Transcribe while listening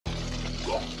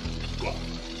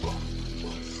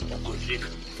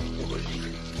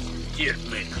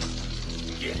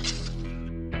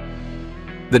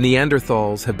The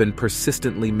Neanderthals have been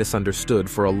persistently misunderstood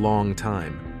for a long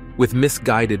time, with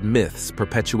misguided myths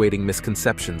perpetuating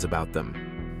misconceptions about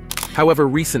them. However,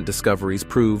 recent discoveries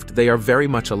proved they are very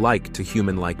much alike to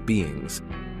human-like beings,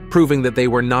 proving that they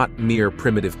were not mere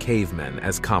primitive cavemen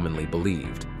as commonly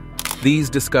believed. These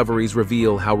discoveries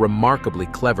reveal how remarkably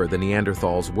clever the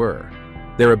Neanderthals were,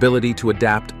 their ability to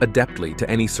adapt adeptly to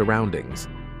any surroundings,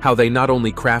 how they not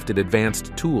only crafted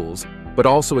advanced tools, but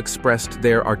also expressed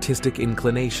their artistic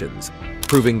inclinations,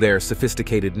 proving their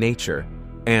sophisticated nature,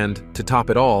 and, to top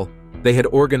it all, they had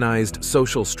organized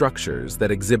social structures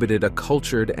that exhibited a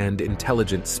cultured and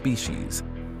intelligent species,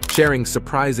 sharing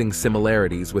surprising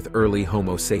similarities with early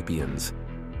Homo sapiens.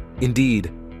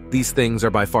 Indeed, these things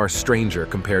are by far stranger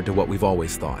compared to what we've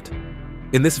always thought.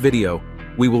 In this video,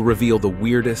 we will reveal the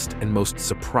weirdest and most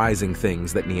surprising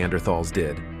things that Neanderthals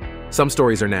did. Some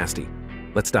stories are nasty.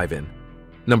 Let's dive in.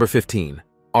 Number 15.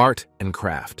 Art and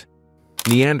craft.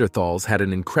 Neanderthals had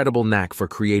an incredible knack for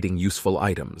creating useful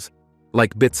items,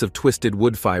 like bits of twisted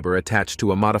wood fiber attached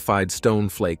to a modified stone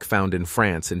flake found in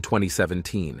France in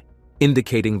 2017,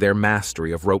 indicating their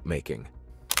mastery of rope making.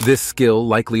 This skill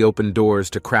likely opened doors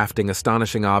to crafting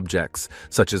astonishing objects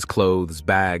such as clothes,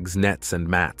 bags, nets, and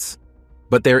mats.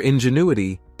 But their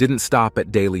ingenuity didn't stop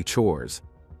at daily chores.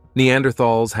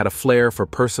 Neanderthals had a flair for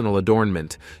personal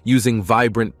adornment, using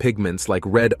vibrant pigments like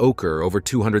red ochre over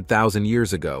 200,000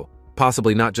 years ago,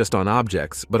 possibly not just on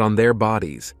objects, but on their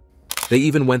bodies. They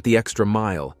even went the extra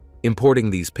mile, importing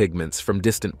these pigments from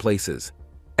distant places.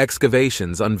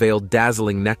 Excavations unveiled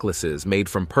dazzling necklaces made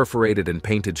from perforated and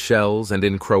painted shells, and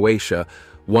in Croatia,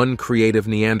 one creative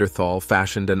Neanderthal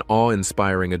fashioned an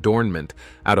awe-inspiring adornment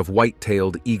out of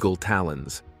white-tailed eagle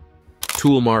talons.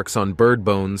 Tool marks on bird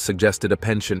bones suggested a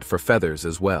penchant for feathers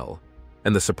as well,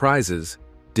 and the surprises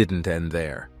didn't end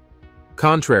there.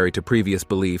 Contrary to previous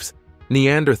beliefs,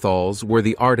 Neanderthals were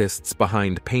the artists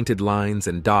behind painted lines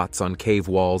and dots on cave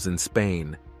walls in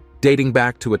Spain, dating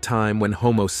back to a time when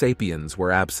Homo sapiens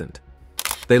were absent.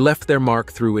 They left their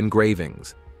mark through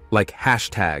engravings, like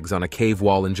hashtags on a cave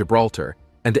wall in Gibraltar,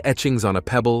 and etchings on a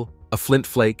pebble, a flint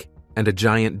flake, and a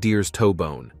giant deer's toe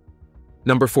bone.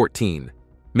 Number 14.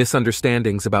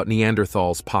 Misunderstandings about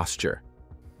Neanderthals' posture.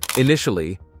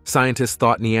 Initially, scientists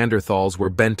thought Neanderthals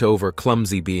were bent-over,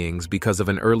 clumsy beings because of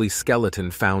an early skeleton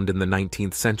found in the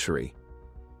 19th century.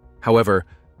 However,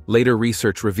 later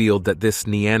research revealed that this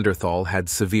Neanderthal had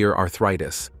severe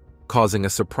arthritis, causing a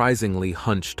surprisingly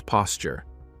hunched posture.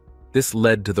 This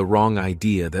led to the wrong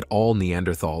idea that all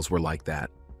Neanderthals were like that.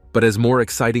 But as more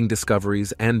exciting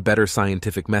discoveries and better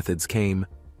scientific methods came,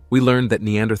 we learned that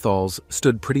Neanderthals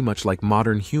stood pretty much like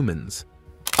modern humans,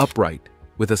 upright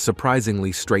with a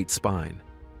surprisingly straight spine.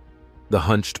 The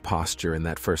hunched posture in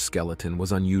that first skeleton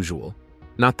was unusual,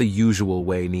 not the usual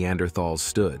way Neanderthals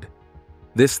stood.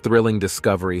 This thrilling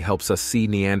discovery helps us see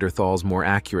Neanderthals more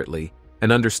accurately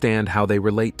and understand how they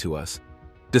relate to us.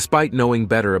 Despite knowing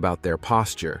better about their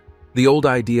posture, the old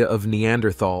idea of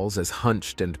Neanderthals as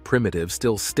hunched and primitive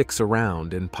still sticks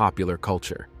around in popular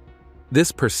culture.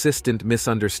 This persistent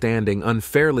misunderstanding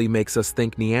unfairly makes us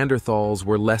think Neanderthals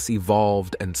were less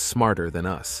evolved and smarter than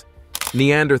us.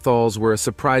 Neanderthals were a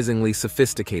surprisingly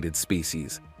sophisticated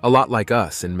species, a lot like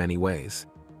us in many ways.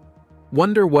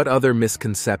 Wonder what other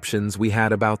misconceptions we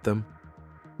had about them?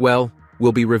 Well,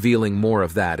 we'll be revealing more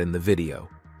of that in the video.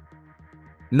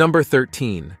 Number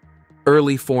 13.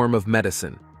 Early form of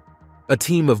medicine. A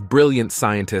team of brilliant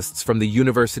scientists from the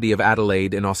University of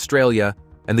Adelaide in Australia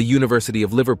and the University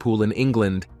of Liverpool in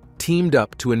England teamed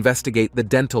up to investigate the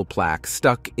dental plaque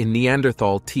stuck in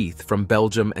Neanderthal teeth from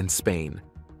Belgium and Spain.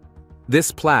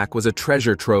 This plaque was a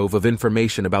treasure trove of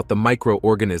information about the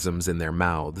microorganisms in their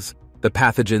mouths, the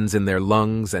pathogens in their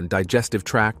lungs and digestive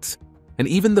tracts, and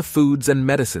even the foods and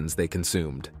medicines they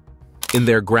consumed. In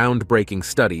their groundbreaking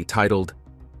study titled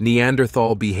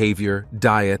Neanderthal Behavior,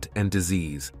 Diet, and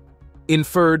Disease,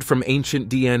 inferred from ancient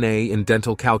DNA in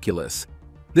dental calculus,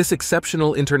 this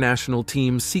exceptional international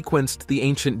team sequenced the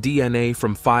ancient DNA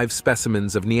from 5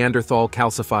 specimens of Neanderthal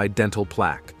calcified dental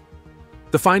plaque.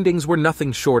 The findings were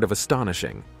nothing short of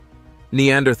astonishing.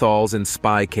 Neanderthals in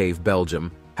Spy Cave,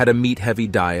 Belgium, had a meat-heavy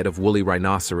diet of woolly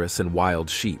rhinoceros and wild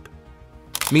sheep.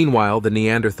 Meanwhile, the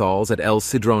Neanderthals at El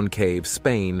Cidrón Cave,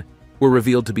 Spain, were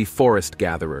revealed to be forest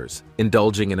gatherers,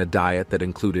 indulging in a diet that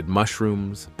included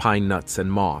mushrooms, pine nuts,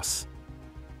 and moss.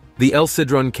 The El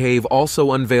Cidrón Cave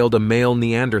also unveiled a male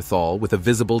Neanderthal with a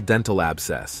visible dental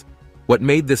abscess, What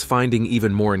made this finding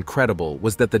even more incredible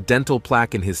was that the dental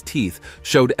plaque in his teeth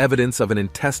showed evidence of an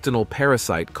intestinal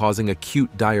parasite causing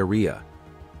acute diarrhea.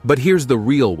 But here's the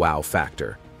real wow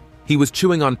factor. He was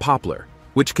chewing on poplar,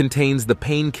 which contains the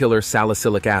painkiller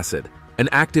salicylic acid, an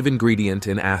active ingredient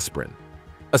in aspirin.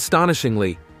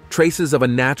 Astonishingly, traces of a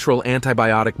natural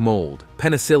antibiotic mold,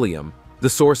 Penicillium, the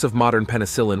source of modern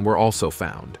penicillin, were also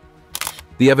found.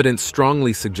 The evidence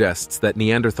strongly suggests that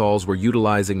Neanderthals were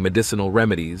utilizing medicinal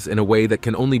remedies in a way that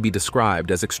can only be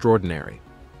described as extraordinary.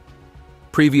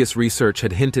 Previous research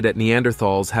had hinted at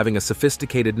Neanderthals having a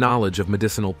sophisticated knowledge of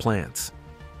medicinal plants.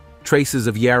 Traces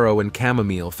of yarrow and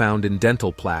chamomile found in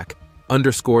dental plaque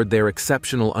underscored their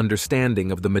exceptional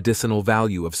understanding of the medicinal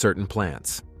value of certain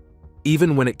plants.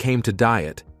 Even when it came to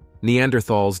diet,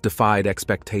 Neanderthals defied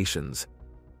expectations.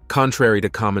 Contrary to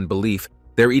common belief,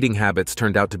 their eating habits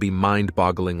turned out to be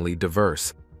mind-bogglingly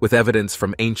diverse, with evidence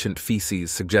from ancient feces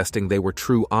suggesting they were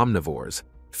true omnivores,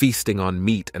 feasting on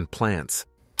meat and plants.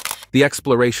 The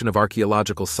exploration of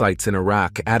archaeological sites in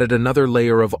Iraq added another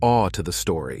layer of awe to the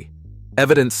story.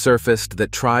 Evidence surfaced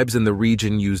that tribes in the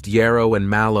region used yarrow and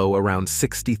mallow around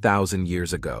 60,000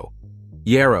 years ago.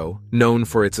 Yarrow, known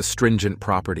for its astringent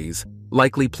properties,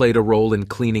 likely played a role in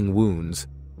cleaning wounds,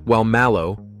 while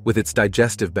mallow, with its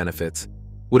digestive benefits,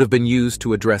 would have been used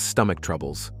to address stomach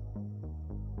troubles.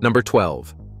 Number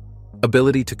 12.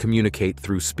 Ability to communicate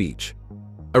through speech.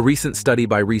 A recent study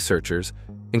by researchers,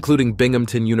 including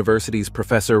Binghamton University's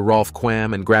Professor Rolf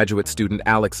Quam and graduate student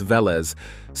Alex Velez,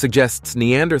 suggests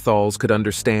Neanderthals could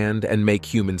understand and make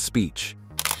human speech.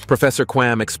 Professor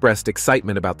Quam expressed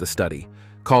excitement about the study,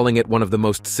 calling it one of the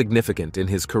most significant in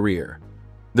his career.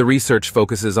 The research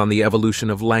focuses on the evolution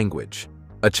of language,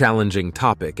 a challenging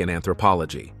topic in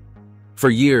anthropology. For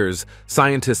years,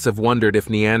 scientists have wondered if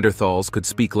Neanderthals could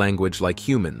speak language like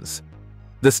humans.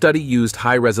 The study used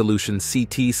high-resolution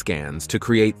CT scans to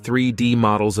create 3D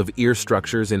models of ear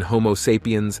structures in Homo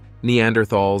sapiens,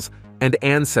 Neanderthals, and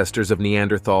ancestors of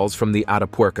Neanderthals from the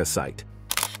Atapuerca site.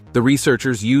 The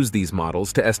researchers used these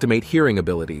models to estimate hearing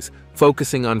abilities,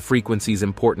 focusing on frequencies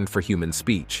important for human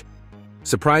speech.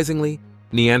 Surprisingly,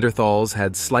 Neanderthals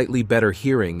had slightly better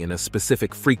hearing in a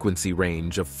specific frequency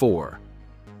range of 5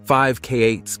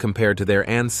 K8s compared to their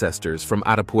ancestors from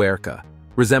Atapuerca,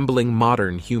 resembling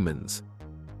modern humans.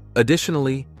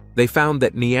 Additionally, they found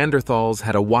that Neanderthals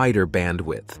had a wider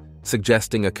bandwidth,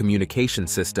 suggesting a communication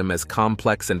system as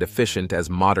complex and efficient as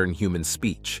modern human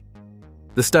speech.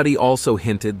 The study also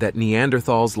hinted that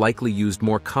Neanderthals likely used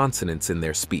more consonants in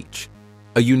their speech,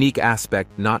 a unique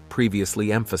aspect not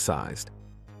previously emphasized.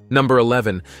 Number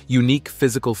 11. Unique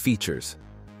physical features.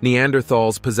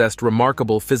 Neanderthals possessed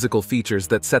remarkable physical features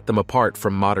that set them apart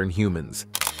from modern humans.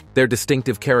 Their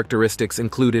distinctive characteristics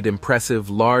included impressive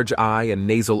large eye and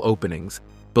nasal openings,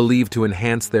 believed to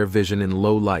enhance their vision in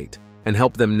low light and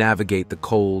help them navigate the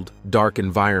cold, dark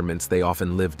environments they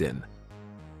often lived in.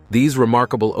 These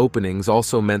remarkable openings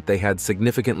also meant they had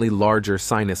significantly larger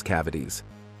sinus cavities,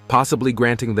 possibly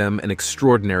granting them an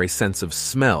extraordinary sense of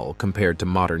smell compared to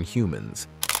modern humans.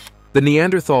 The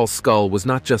Neanderthal skull was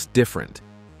not just different,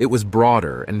 it was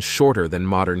broader and shorter than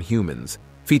modern humans,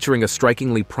 featuring a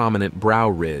strikingly prominent brow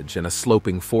ridge and a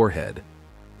sloping forehead.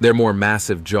 Their more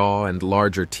massive jaw and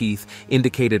larger teeth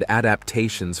indicated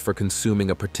adaptations for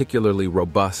consuming a particularly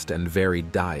robust and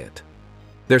varied diet.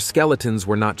 Their skeletons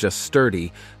were not just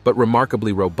sturdy, but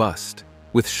remarkably robust,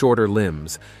 with shorter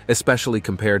limbs, especially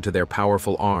compared to their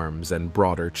powerful arms and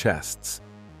broader chests.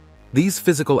 These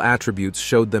physical attributes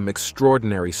showed them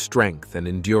extraordinary strength and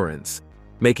endurance,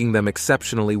 making them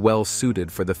exceptionally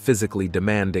well-suited for the physically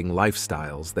demanding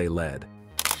lifestyles they led.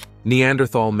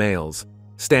 Neanderthal males,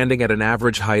 standing at an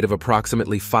average height of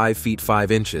approximately 5 feet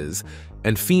 5 inches,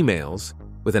 and females,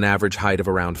 with an average height of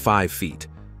around 5 feet,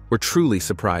 were truly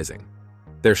surprising.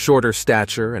 Their shorter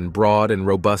stature and broad and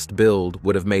robust build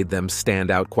would have made them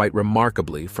stand out quite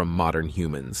remarkably from modern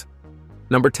humans.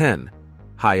 Number 10.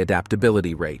 High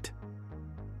adaptability rate.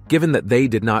 Given that they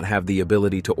did not have the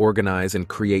ability to organize and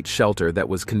create shelter that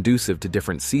was conducive to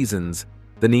different seasons,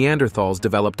 the Neanderthals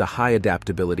developed a high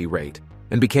adaptability rate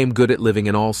and became good at living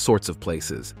in all sorts of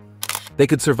places. They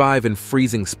could survive in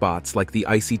freezing spots like the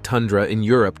icy tundra in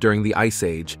Europe during the Ice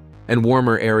Age and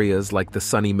warmer areas like the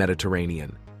sunny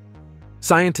Mediterranean.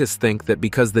 Scientists think that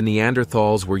because the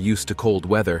Neanderthals were used to cold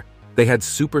weather, they had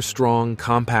super strong,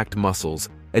 compact muscles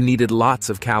and needed lots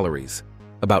of calories,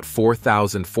 about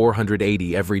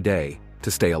 4,480 every day,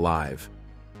 to stay alive.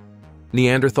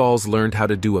 Neanderthals learned how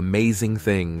to do amazing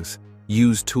things,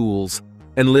 use tools,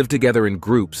 and live together in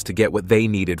groups to get what they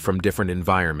needed from different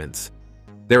environments.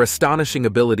 Their astonishing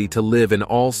ability to live in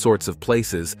all sorts of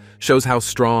places shows how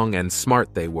strong and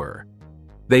smart they were,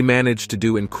 They managed to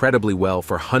do incredibly well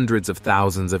for hundreds of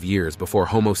thousands of years before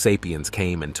Homo sapiens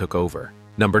came and took over.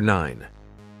 Number 9.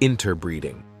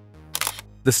 Interbreeding.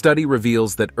 The study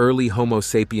reveals that early Homo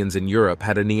sapiens in Europe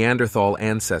had a Neanderthal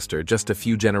ancestor just a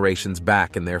few generations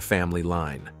back in their family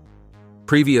line.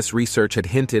 Previous research had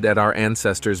hinted at our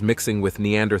ancestors mixing with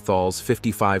Neanderthals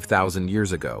 55,000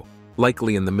 years ago,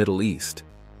 likely in the Middle East.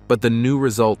 But the new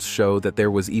results show that there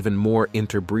was even more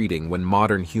interbreeding when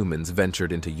modern humans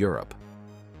ventured into Europe.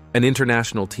 An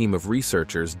international team of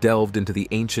researchers delved into the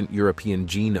ancient European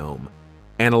genome,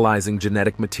 analyzing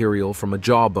genetic material from a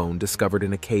jawbone discovered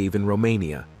in a cave in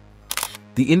Romania.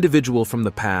 The individual from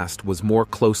the past was more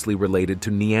closely related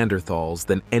to Neanderthals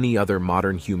than any other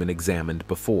modern human examined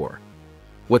before.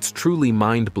 What's truly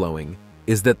mind-blowing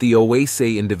is that the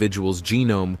Oase individual's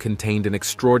genome contained an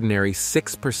extraordinary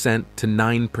 6% to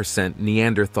 9%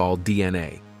 Neanderthal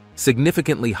DNA,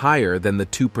 significantly higher than the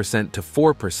 2% to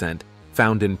 4%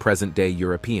 found in present-day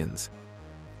Europeans.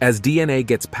 As DNA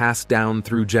gets passed down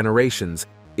through generations,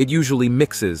 it usually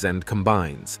mixes and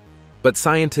combines. But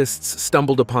scientists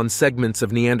stumbled upon segments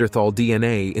of Neanderthal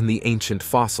DNA in the ancient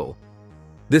fossil.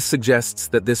 This suggests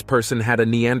that this person had a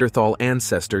Neanderthal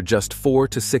ancestor just 4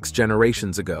 to 6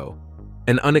 generations ago,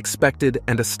 an unexpected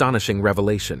and astonishing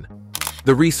revelation.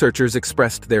 The researchers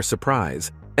expressed their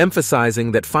surprise,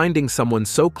 emphasizing that finding someone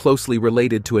so closely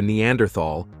related to a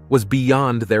Neanderthal was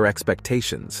beyond their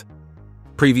expectations.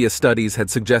 Previous studies had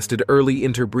suggested early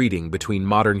interbreeding between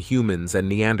modern humans and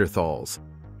Neanderthals,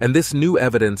 and this new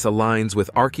evidence aligns with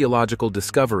archaeological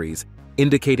discoveries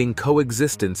indicating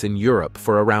coexistence in Europe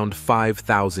for around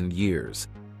 5,000 years.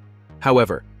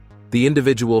 However, the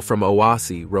individual from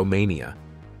Oase, Romania,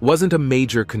 wasn't a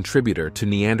major contributor to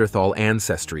Neanderthal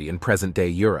ancestry in present-day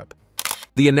Europe.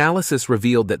 The analysis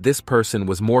revealed that this person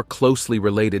was more closely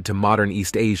related to modern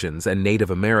East Asians and Native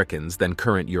Americans than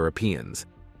current Europeans.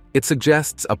 It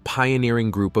suggests a pioneering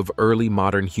group of early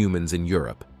modern humans in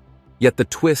Europe. Yet the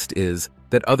twist is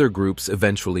that other groups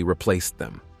eventually replaced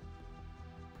them.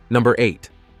 Number 8.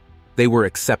 They were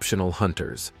exceptional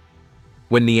hunters.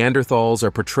 When Neanderthals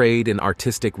are portrayed in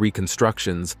artistic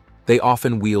reconstructions, they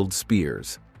often wield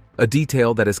spears, a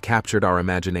detail that has captured our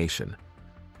imagination.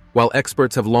 While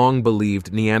experts have long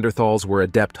believed Neanderthals were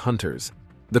adept hunters,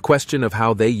 the question of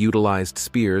how they utilized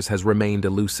spears has remained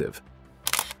elusive.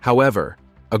 However,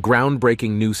 a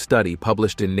groundbreaking new study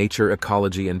published in Nature,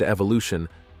 Ecology, and Evolution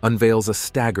unveils a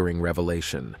staggering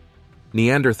revelation.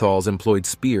 Neanderthals employed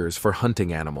spears for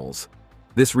hunting animals.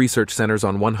 This research centers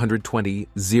on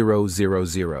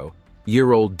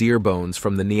 120,000-year-old deer bones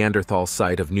from the Neanderthal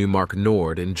site of Neumark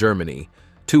Nord in Germany,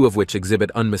 2 of which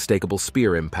exhibit unmistakable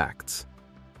spear impacts.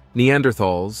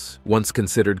 Neanderthals, once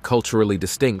considered culturally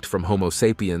distinct from Homo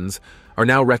sapiens, are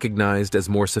now recognized as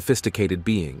more sophisticated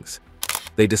beings.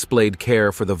 They displayed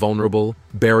care for the vulnerable,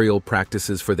 burial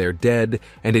practices for their dead,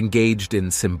 and engaged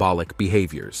in symbolic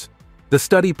behaviors. The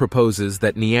study proposes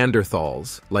that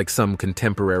Neanderthals, like some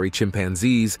contemporary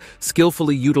chimpanzees,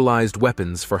 skillfully utilized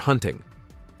weapons for hunting.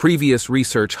 Previous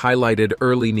research highlighted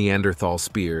early Neanderthal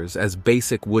spears as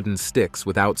basic wooden sticks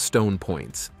without stone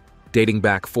points, dating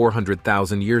back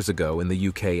 400,000 years ago in the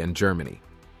UK and Germany.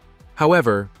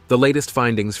 However, the latest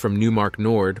findings from Neumark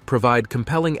Nord provide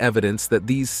compelling evidence that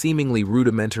these seemingly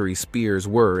rudimentary spears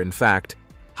were, in fact,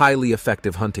 highly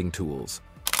effective hunting tools.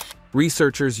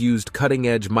 Researchers used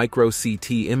cutting-edge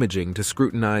micro-CT imaging to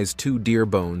scrutinize 2 deer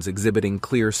bones exhibiting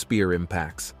clear spear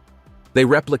impacts. They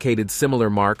replicated similar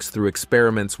marks through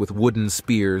experiments with wooden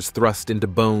spears thrust into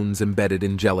bones embedded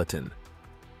in gelatin.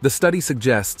 The study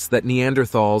suggests that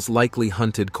Neanderthals likely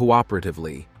hunted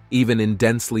cooperatively, even in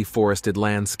densely forested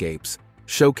landscapes,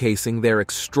 showcasing their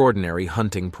extraordinary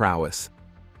hunting prowess.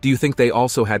 Do you think they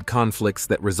also had conflicts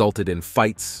that resulted in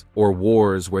fights or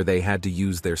wars where they had to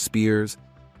use their spears?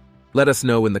 Let us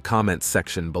know in the comments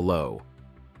section below.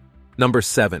 Number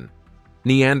 7.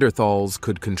 Neanderthals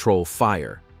could control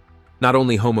fire. Not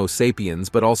only Homo sapiens,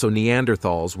 but also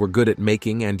Neanderthals were good at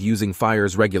making and using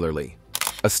fires regularly.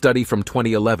 A study from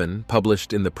 2011,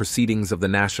 published in the Proceedings of the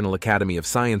National Academy of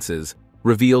Sciences,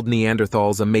 revealed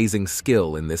Neanderthals' amazing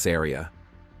skill in this area.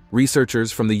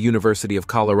 Researchers from the University of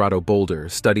Colorado Boulder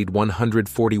studied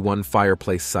 141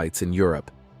 fireplace sites in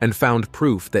Europe and found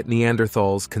proof that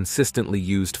Neanderthals consistently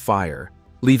used fire,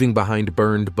 leaving behind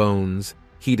burned bones,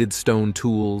 heated stone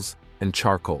tools, and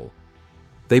charcoal.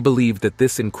 They believed that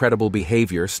this incredible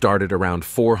behavior started around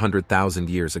 400,000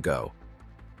 years ago.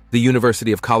 The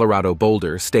University of Colorado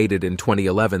Boulder stated in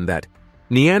 2011 that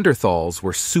Neanderthals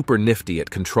were super nifty at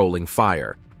controlling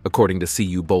fire, according to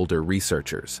CU Boulder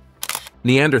researchers.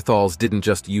 Neanderthals didn't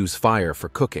just use fire for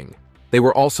cooking. They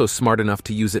were also smart enough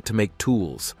to use it to make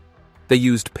tools. They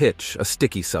used pitch, a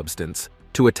sticky substance,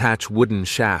 to attach wooden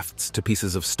shafts to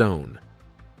pieces of stone.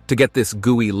 To get this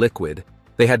gooey liquid,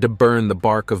 they had to burn the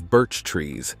bark of birch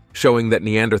trees, showing that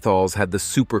Neanderthals had the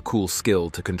super cool skill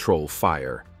to control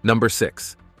fire. Number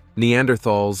 6.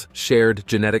 Neanderthals shared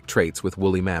genetic traits with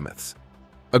woolly mammoths.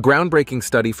 A groundbreaking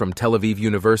study from Tel Aviv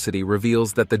University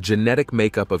reveals that the genetic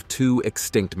makeup of two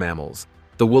extinct mammals,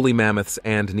 the woolly mammoths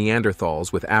and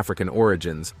Neanderthals with African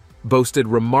origins, boasted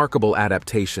remarkable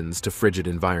adaptations to frigid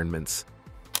environments.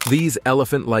 These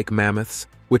elephant-like mammoths,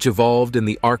 which evolved in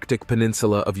the Arctic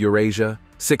peninsula of Eurasia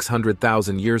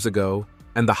 600,000 years ago,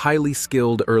 and the highly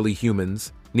skilled early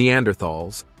humans,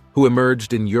 Neanderthals, who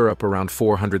emerged in Europe around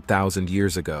 400,000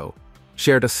 years ago,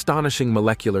 shared astonishing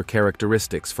molecular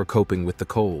characteristics for coping with the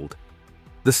cold.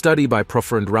 The study by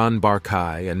Professor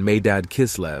Barkai and Medad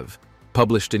Kislev,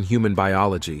 published in Human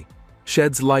Biology,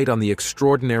 sheds light on the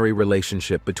extraordinary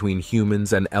relationship between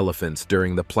humans and elephants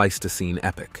during the Pleistocene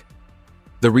epoch.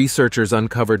 The researchers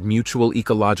uncovered mutual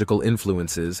ecological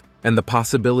influences and the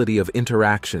possibility of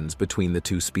interactions between the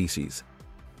two species.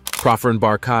 Professor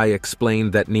Barkai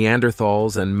explained that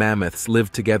Neanderthals and mammoths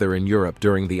lived together in Europe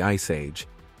during the Ice Age.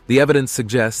 The evidence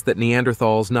suggests that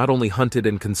Neanderthals not only hunted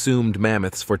and consumed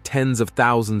mammoths for tens of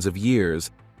thousands of years,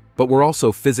 but were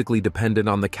also physically dependent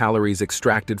on the calories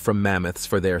extracted from mammoths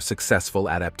for their successful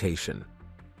adaptation.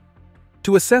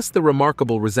 To assess the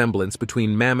remarkable resemblance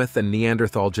between mammoth and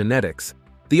Neanderthal genetics,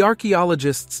 the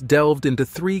archaeologists delved into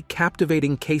 3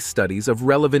 captivating case studies of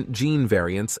relevant gene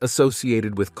variants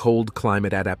associated with cold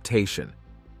climate adaptation.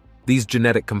 These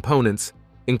genetic components,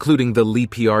 including the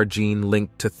LPR gene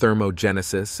linked to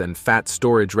thermogenesis and fat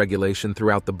storage regulation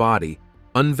throughout the body,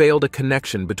 unveiled a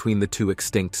connection between the two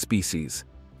extinct species.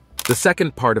 The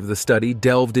second part of the study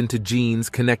delved into genes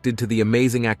connected to the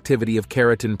amazing activity of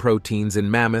keratin proteins in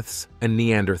mammoths and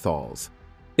Neanderthals.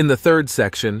 In the third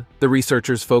section, the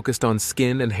researchers focused on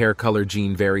skin and hair color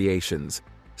gene variations,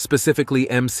 specifically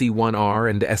MC1R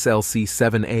and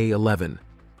SLC7A11.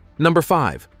 Number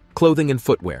 5. Clothing and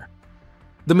footwear.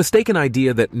 The mistaken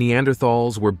idea that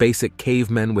Neanderthals were basic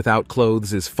cavemen without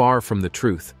clothes is far from the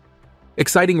truth.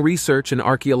 Exciting research and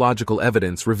archaeological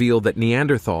evidence reveal that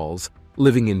Neanderthals,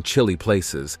 living in chilly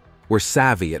places, were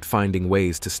savvy at finding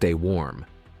ways to stay warm.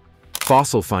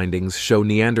 Fossil findings show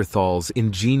Neanderthals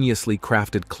ingeniously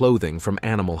crafted clothing from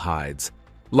animal hides,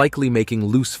 likely making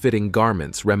loose-fitting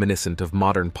garments reminiscent of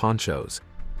modern ponchos.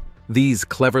 These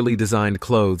cleverly designed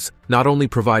clothes not only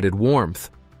provided warmth,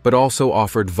 but also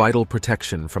offered vital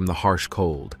protection from the harsh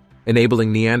cold,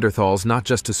 enabling Neanderthals not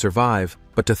just to survive,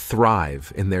 but to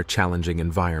thrive in their challenging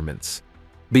environments.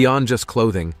 Beyond just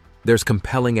clothing, there's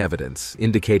compelling evidence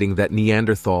indicating that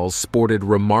Neanderthals sported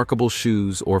remarkable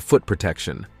shoes or foot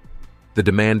protection. The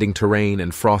demanding terrain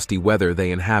and frosty weather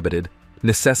they inhabited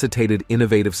necessitated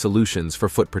innovative solutions for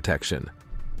foot protection.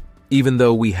 Even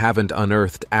though we haven't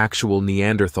unearthed actual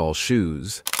Neanderthal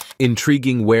shoes,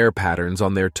 intriguing wear patterns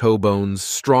on their toe bones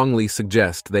strongly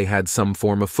suggest they had some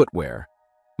form of footwear.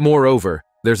 Moreover,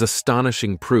 there's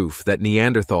astonishing proof that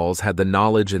Neanderthals had the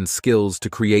knowledge and skills to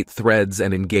create threads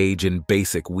and engage in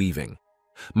basic weaving.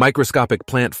 Microscopic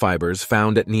plant fibers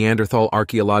found at Neanderthal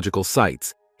archaeological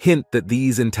sites hint that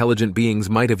these intelligent beings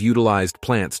might have utilized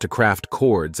plants to craft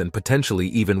cords and potentially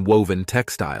even woven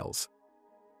textiles.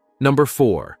 Number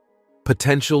 4.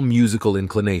 Potential musical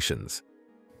inclinations.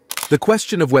 The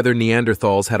question of whether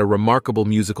Neanderthals had a remarkable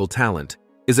musical talent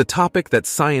is a topic that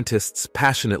scientists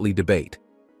passionately debate.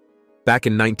 Back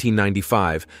in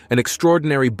 1995, an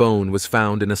extraordinary bone was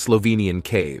found in a Slovenian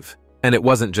cave, and it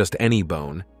wasn't just any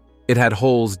bone. It had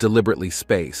holes deliberately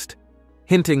spaced,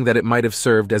 hinting that it might have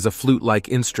served as a flute-like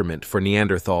instrument for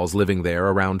Neanderthals living there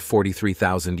around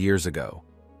 43,000 years ago.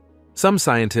 Some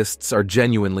scientists are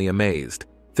genuinely amazed,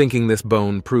 thinking this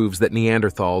bone proves that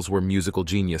Neanderthals were musical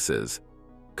geniuses.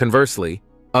 Conversely,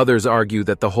 others argue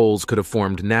that the holes could have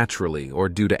formed naturally or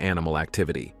due to animal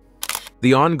activity.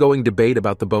 The ongoing debate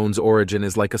about the bone's origin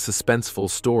is like a suspenseful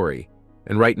story,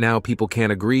 and right now people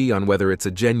can't agree on whether it's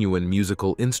a genuine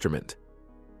musical instrument.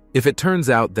 If it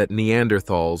turns out that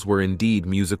Neanderthals were indeed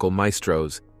musical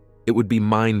maestros, it would be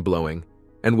mind-blowing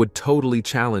and would totally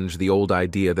challenge the old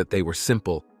idea that they were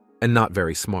simple and not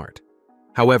very smart.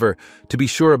 However, to be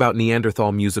sure about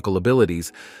Neanderthal musical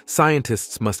abilities,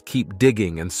 scientists must keep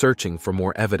digging and searching for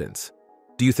more evidence.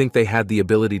 Do you think they had the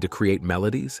ability to create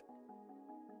melodies?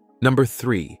 Number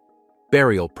 3.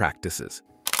 Burial practices.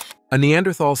 A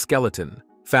Neanderthal skeleton,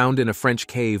 found in a French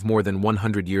cave more than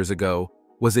 100 years ago,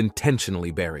 was intentionally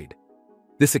buried.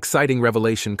 This exciting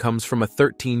revelation comes from a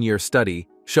 13-year study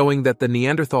showing that the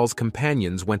Neanderthal's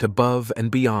companions went above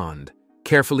and beyond,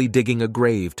 carefully digging a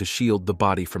grave to shield the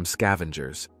body from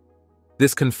scavengers.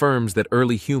 This confirms that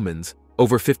early humans,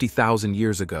 over 50,000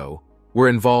 years ago, were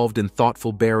involved in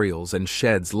thoughtful burials and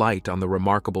sheds light on the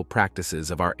remarkable practices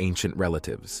of our ancient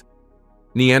relatives.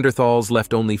 Neanderthals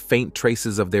left only faint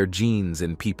traces of their genes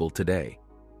in people today.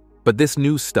 But this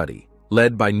new study,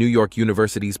 led by New York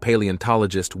University's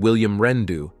paleontologist William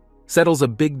Rendu, settles a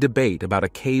big debate about a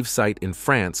cave site in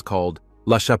France called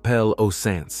La Chapelle aux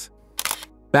Saints.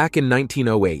 Back in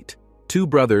 1908, two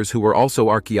brothers who were also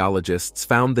archaeologists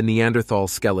found the Neanderthal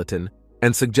skeleton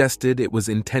and suggested it was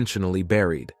intentionally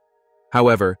buried.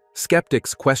 However,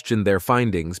 skeptics questioned their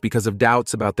findings because of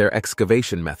doubts about their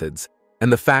excavation methods and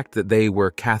the fact that they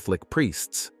were Catholic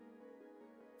priests.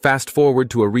 Fast forward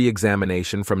to a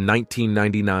re-examination from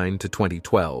 1999 to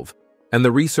 2012, and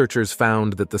the researchers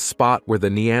found that the spot where the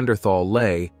Neanderthal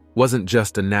lay wasn't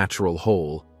just a natural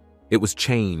hole, it was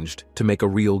changed to make a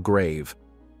real grave.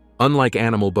 Unlike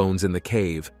animal bones in the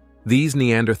cave, these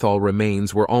Neanderthal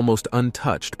remains were almost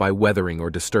untouched by weathering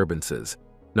or disturbances.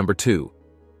 Number 2.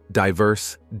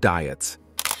 Diverse diets.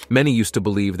 Many used to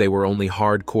believe they were only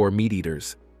hardcore meat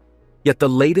eaters. Yet the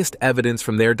latest evidence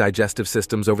from their digestive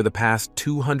systems over the past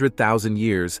 200,000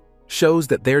 years shows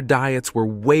that their diets were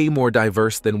way more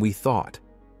diverse than we thought.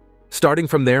 Starting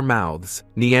from their mouths,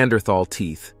 Neanderthal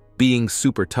teeth, being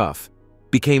super tough,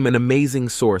 became an amazing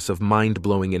source of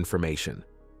mind-blowing information.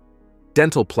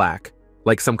 Dental plaque,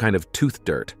 like some kind of tooth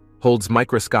dirt, holds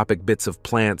microscopic bits of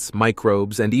plants,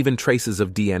 microbes, and even traces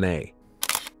of DNA.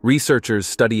 Researchers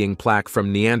studying plaque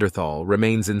from Neanderthal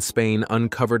remains in Spain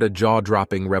uncovered a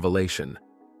jaw-dropping revelation.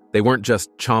 They weren't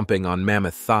just chomping on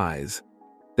mammoth thighs.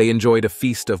 They enjoyed a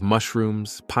feast of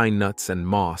mushrooms, pine nuts, and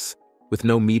moss, with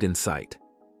no meat in sight.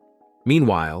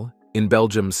 Meanwhile, in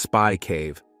Belgium's Spy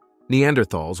Cave,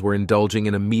 Neanderthals were indulging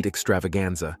in a meat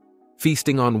extravaganza,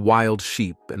 feasting on wild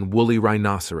sheep and woolly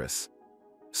rhinoceros.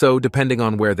 So, depending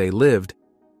on where they lived,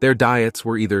 their diets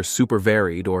were either super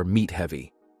varied or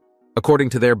meat-heavy. According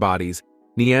to their bodies,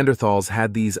 Neanderthals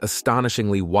had these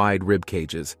astonishingly wide rib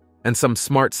cages, and some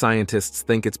smart scientists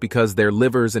think it's because their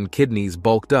livers and kidneys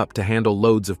bulked up to handle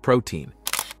loads of protein.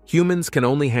 Humans can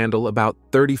only handle about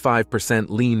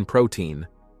 35% lean protein,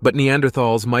 but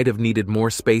Neanderthals might have needed more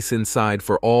space inside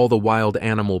for all the wild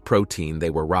animal protein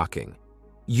they were rocking.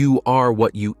 "You are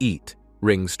what you eat"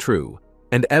 rings true,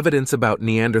 and evidence about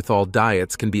Neanderthal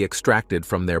diets can be extracted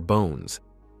from their bones.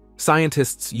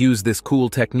 Scientists use this cool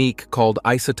technique called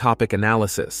isotopic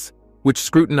analysis, which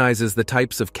scrutinizes the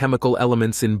types of chemical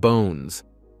elements in bones.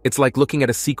 It's like looking at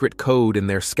a secret code in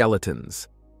their skeletons.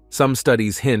 Some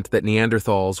studies hint that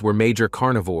Neanderthals were major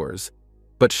carnivores,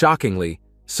 but shockingly,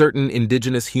 certain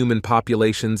indigenous human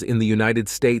populations in the United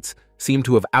States seem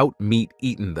to have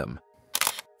out-meat-eaten them.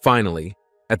 Finally,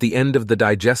 at the end of the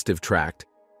digestive tract,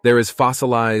 there is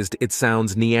fossilized, it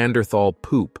sounds Neanderthal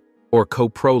poop, or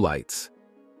coprolites.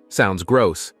 Sounds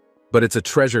gross, but it's a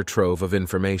treasure trove of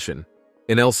information.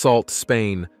 In El Salt,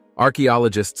 Spain,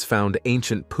 archaeologists found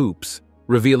ancient poops,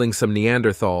 revealing some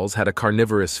Neanderthals had a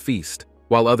carnivorous feast,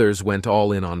 while others went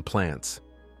all in on plants.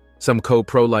 Some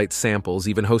coprolite samples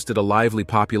even hosted a lively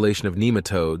population of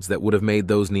nematodes that would have made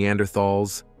those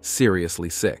Neanderthals seriously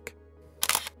sick.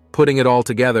 Putting it all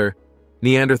together,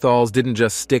 Neanderthals didn't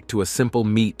just stick to a simple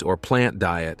meat or plant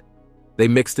diet. They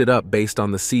mixed it up based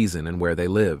on the season and where they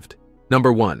lived.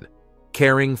 Number 1.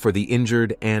 Caring for the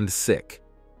injured and sick.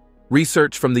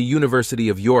 Research from the University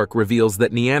of York reveals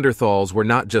that Neanderthals were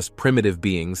not just primitive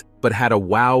beings, but had a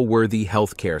wow-worthy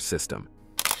healthcare system.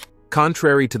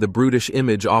 Contrary to the brutish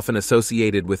image often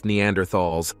associated with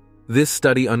Neanderthals, this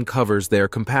study uncovers their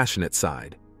compassionate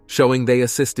side, showing they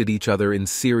assisted each other in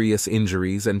serious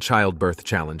injuries and childbirth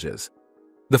challenges.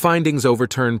 The findings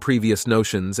overturn previous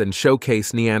notions and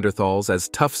showcase Neanderthals as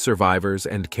tough survivors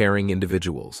and caring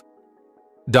individuals.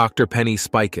 Dr. Penny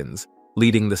Spikins,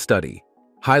 leading the study,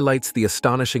 highlights the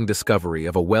astonishing discovery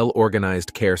of a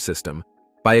well-organized care system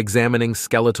by examining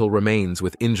skeletal remains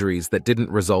with injuries that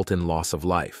didn't result in loss of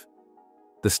life.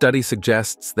 The study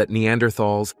suggests that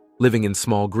Neanderthals, living in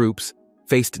small groups,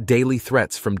 faced daily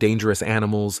threats from dangerous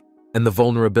animals and the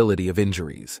vulnerability of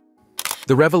injuries.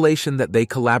 The revelation that they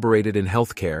collaborated in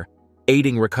healthcare,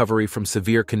 aiding recovery from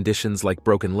severe conditions like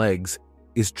broken legs,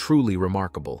 is truly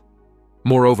remarkable.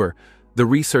 Moreover, the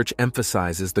research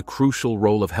emphasizes the crucial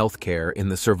role of healthcare in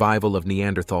the survival of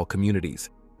Neanderthal communities,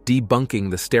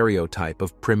 debunking the stereotype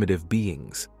of primitive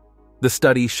beings. The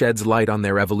study sheds light on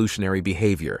their evolutionary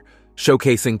behavior,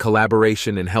 showcasing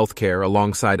collaboration in healthcare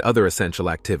alongside other essential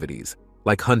activities,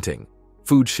 like hunting,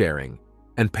 food sharing,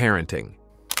 and parenting.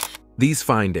 These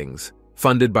findings,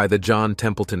 funded by the John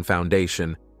Templeton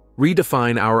Foundation,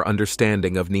 redefine our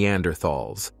understanding of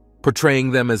Neanderthals,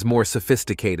 portraying them as more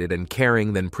sophisticated and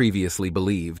caring than previously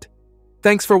believed.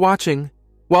 Thanks for watching.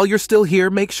 While you're still here,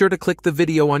 make sure to click the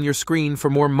video on your screen for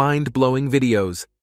more mind-blowing videos.